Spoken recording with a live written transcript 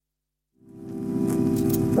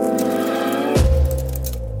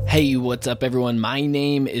Hey, what's up everyone? My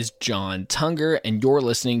name is John Tunger and you're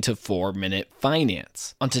listening to 4 Minute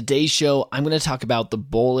Finance. On today's show, I'm going to talk about the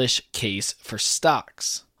bullish case for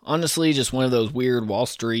stocks. Honestly, just one of those weird Wall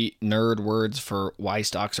Street nerd words for why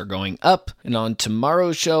stocks are going up. And on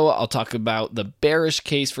tomorrow's show, I'll talk about the bearish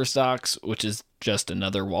case for stocks, which is just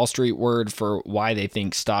another Wall Street word for why they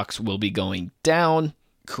think stocks will be going down.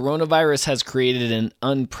 Coronavirus has created an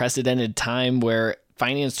unprecedented time where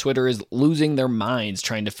finance Twitter is losing their minds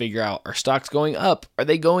trying to figure out, are stocks going up? Are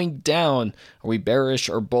they going down? Are we bearish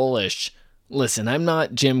or bullish? Listen, I'm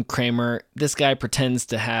not Jim Cramer. This guy pretends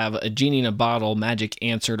to have a genie in a bottle magic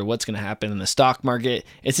answer to what's going to happen in the stock market.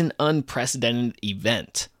 It's an unprecedented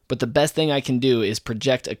event. But the best thing I can do is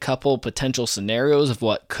project a couple potential scenarios of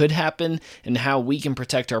what could happen and how we can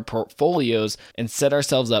protect our portfolios and set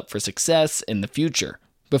ourselves up for success in the future.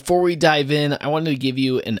 Before we dive in, I wanted to give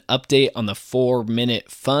you an update on the 4 Minute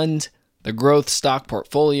Fund, the growth stock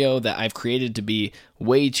portfolio that I've created to be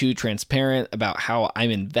way too transparent about how I'm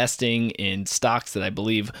investing in stocks that I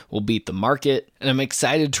believe will beat the market. And I'm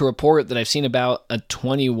excited to report that I've seen about a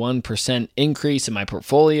 21% increase in my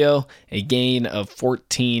portfolio, a gain of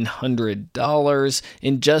 $1,400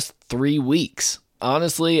 in just 3 weeks.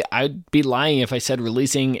 Honestly, I'd be lying if I said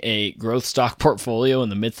releasing a growth stock portfolio in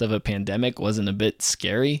the midst of a pandemic wasn't a bit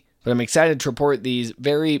scary. But I'm excited to report these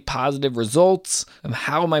very positive results of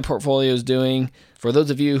how my portfolio is doing. For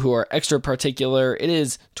those of you who are extra particular, it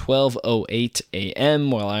is 12:08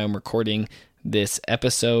 a.m. while I am recording this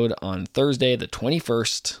episode on Thursday, the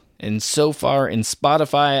 21st. And so far in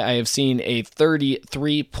Spotify, I have seen a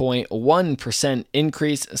 33.1%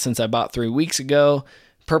 increase since I bought 3 weeks ago.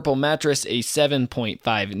 Purple Mattress, a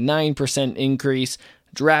 7.59% increase.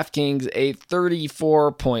 DraftKings, a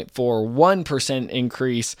 34.41%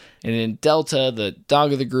 increase. And in Delta, the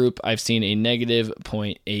dog of the group, I've seen a negative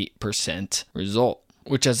 0.8% result,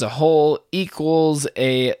 which as a whole equals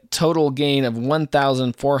a total gain of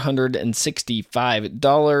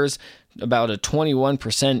 $1,465, about a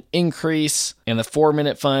 21% increase. And the 4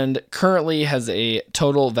 Minute Fund currently has a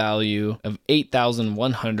total value of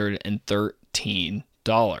 $8,113.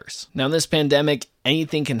 Now, in this pandemic,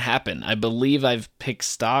 anything can happen. I believe I've picked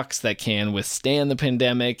stocks that can withstand the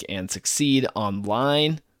pandemic and succeed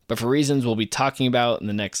online, but for reasons we'll be talking about in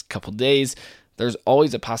the next couple days, there's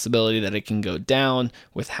always a possibility that it can go down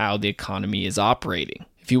with how the economy is operating.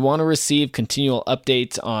 If you want to receive continual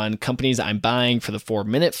updates on companies I'm buying for the 4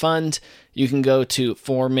 Minute Fund, you can go to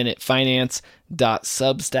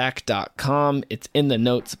 4minutefinance.substack.com. It's in the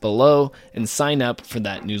notes below and sign up for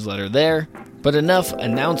that newsletter there. But enough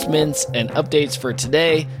announcements and updates for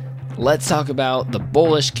today. Let's talk about the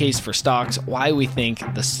bullish case for stocks, why we think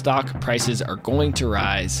the stock prices are going to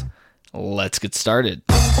rise. Let's get started.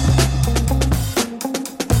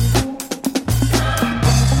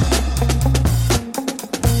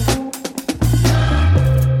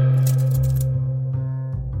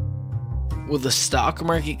 Will the stock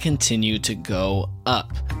market continue to go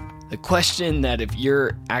up? The question that if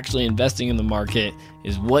you're actually investing in the market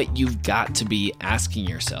is what you've got to be asking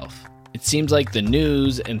yourself. It seems like the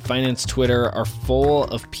news and finance Twitter are full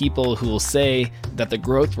of people who will say that the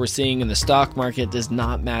growth we're seeing in the stock market does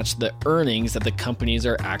not match the earnings that the companies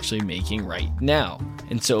are actually making right now.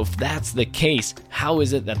 And so if that's the case, how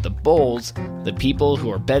is it that the bulls, the people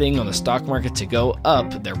who are betting on the stock market to go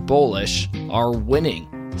up, they're bullish, are winning?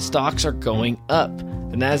 Stocks are going up.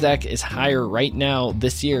 The Nasdaq is higher right now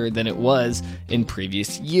this year than it was in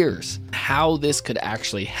previous years. How this could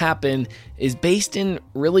actually happen is based in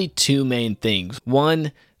really two main things.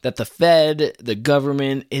 One, that the Fed, the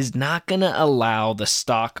government, is not going to allow the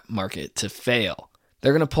stock market to fail.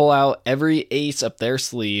 They're going to pull out every ace up their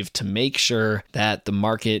sleeve to make sure that the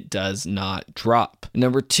market does not drop.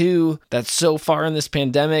 Number two, that so far in this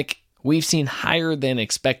pandemic, we've seen higher than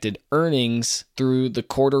expected earnings through the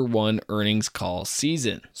Q1 earnings call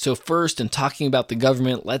season. So first, in talking about the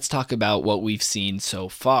government, let's talk about what we've seen so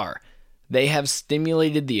far. They have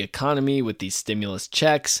stimulated the economy with these stimulus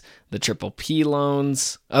checks, the PPP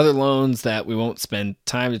loans, other loans that we won't spend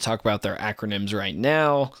time to talk about their acronyms right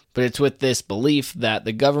now, but it's with this belief that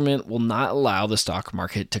the government will not allow the stock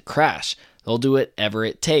market to crash. They'll do whatever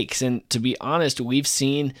it takes. And to be honest, we've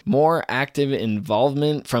seen more active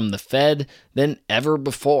involvement from the Fed than ever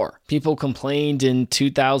before. People complained in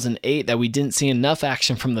 2008 that we didn't see enough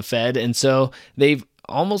action from the Fed, and so they've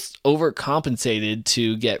almost overcompensated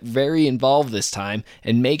to get very involved this time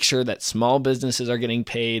and make sure that small businesses are getting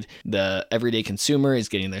paid, the everyday consumer is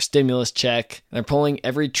getting their stimulus check. They're pulling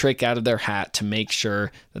every trick out of their hat to make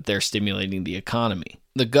sure that they're stimulating the economy.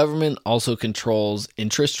 The government also controls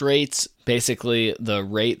interest rates, basically the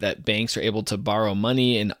rate that banks are able to borrow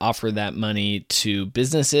money and offer that money to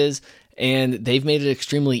businesses. And they've made it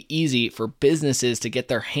extremely easy for businesses to get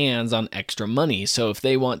their hands on extra money. So if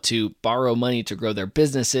they want to borrow money to grow their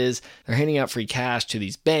businesses, they're handing out free cash to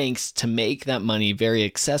these banks to make that money very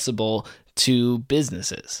accessible to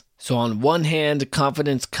businesses. So on one hand,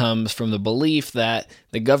 confidence comes from the belief that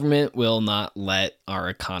the government will not let our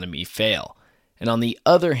economy fail. And on the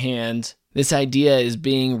other hand, this idea is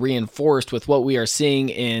being reinforced with what we are seeing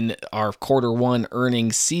in our Q1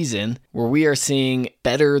 earnings season, where we are seeing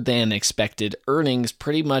better than expected earnings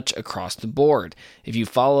pretty much across the board. If you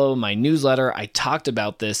follow my newsletter, I talked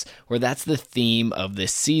about this, where that's the theme of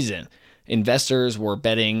this season. Investors were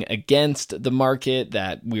betting against the market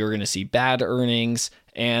that we were going to see bad earnings,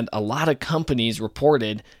 and a lot of companies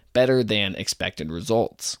reported better than expected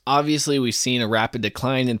results. Obviously, we've seen a rapid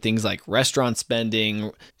decline in things like restaurant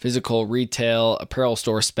spending, physical retail, apparel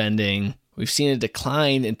store spending. We've seen a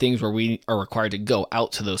decline in things where we are required to go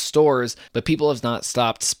out to those stores, but people have not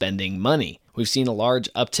stopped spending money. We've seen a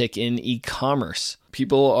large uptick in e-commerce.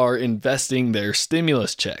 People are investing their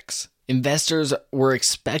stimulus checks. Investors were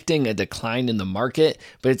expecting a decline in the market,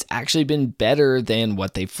 but it's actually been better than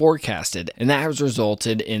what they forecasted, and that has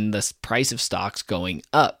resulted in the price of stocks going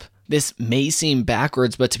up. This may seem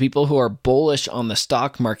backwards, but to people who are bullish on the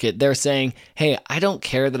stock market, they're saying, hey, I don't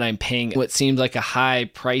care that I'm paying what seems like a high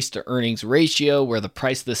price to earnings ratio where the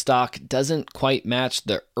price of the stock doesn't quite match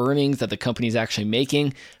the earnings that the company is actually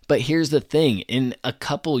making. But here's the thing, in a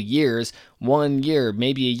couple years, 1 year,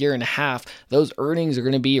 maybe a year and a half, those earnings are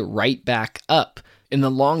going to be right back up. In the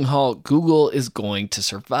long haul, Google is going to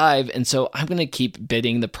survive, and so I'm going to keep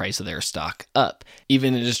bidding the price of their stock up.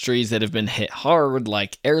 Even industries that have been hit hard,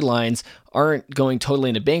 like airlines, aren't going totally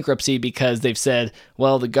into bankruptcy because they've said,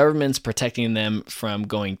 well, the government's protecting them from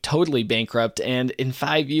going totally bankrupt, and in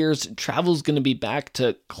 5 years, travel's going to be back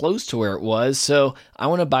to close to where it was, so I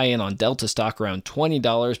want to buy in on Delta stock around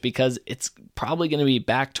 $20 because it's probably going to be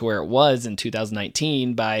back to where it was in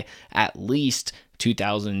 2019 by at least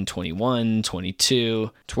 2021,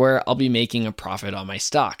 22, to where I'll be making a profit on my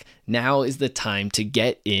stock. Now is the time to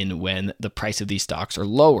get in when the price of these stocks are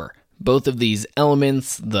lower. Both of these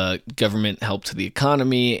elements, the government help to the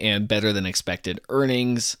economy and better than expected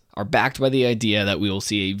earnings, are backed by the idea that we will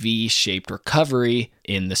see a V-shaped recovery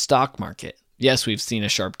in the stock market. Yes, we've seen a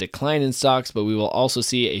sharp decline in stocks, but we will also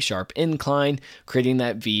see a sharp incline, creating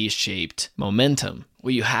that V-shaped momentum.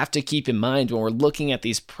 What you have to keep in mind when we're looking at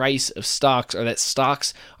these price of stocks are that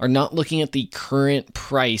stocks are not looking at the current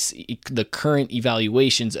price, the current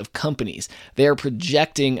evaluations of companies. They are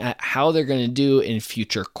projecting at how they're going to do in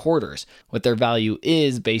future quarters, what their value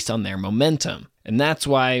is based on their momentum. And that's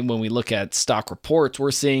why when we look at stock reports, we're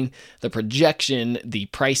seeing the projection, the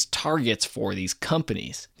price targets for these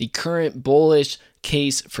companies. The current bullish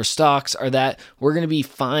case for stocks are that we're going to be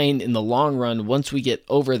fine in the long run once we get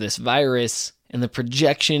over this virus. And the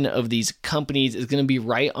projection of these companies is going to be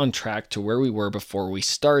right on track to where we were before we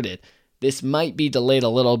started. This might be delayed a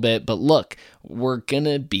little bit, but look, we're going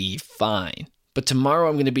to be fine. But tomorrow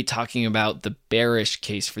I'm going to be talking about the bearish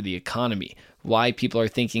case for the economy. Why people are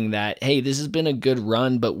thinking that, hey, this has been a good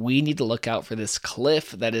run, but we need to look out for this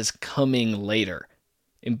cliff that is coming later.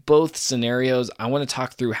 In both scenarios, I want to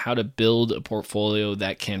talk through how to build a portfolio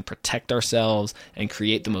that can protect ourselves and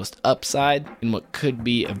create the most upside in what could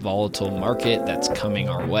be a volatile market that's coming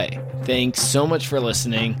our way. Thanks so much for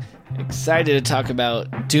listening. Excited to talk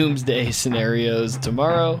about doomsday scenarios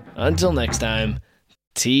tomorrow. Until next time,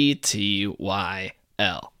 TTYL.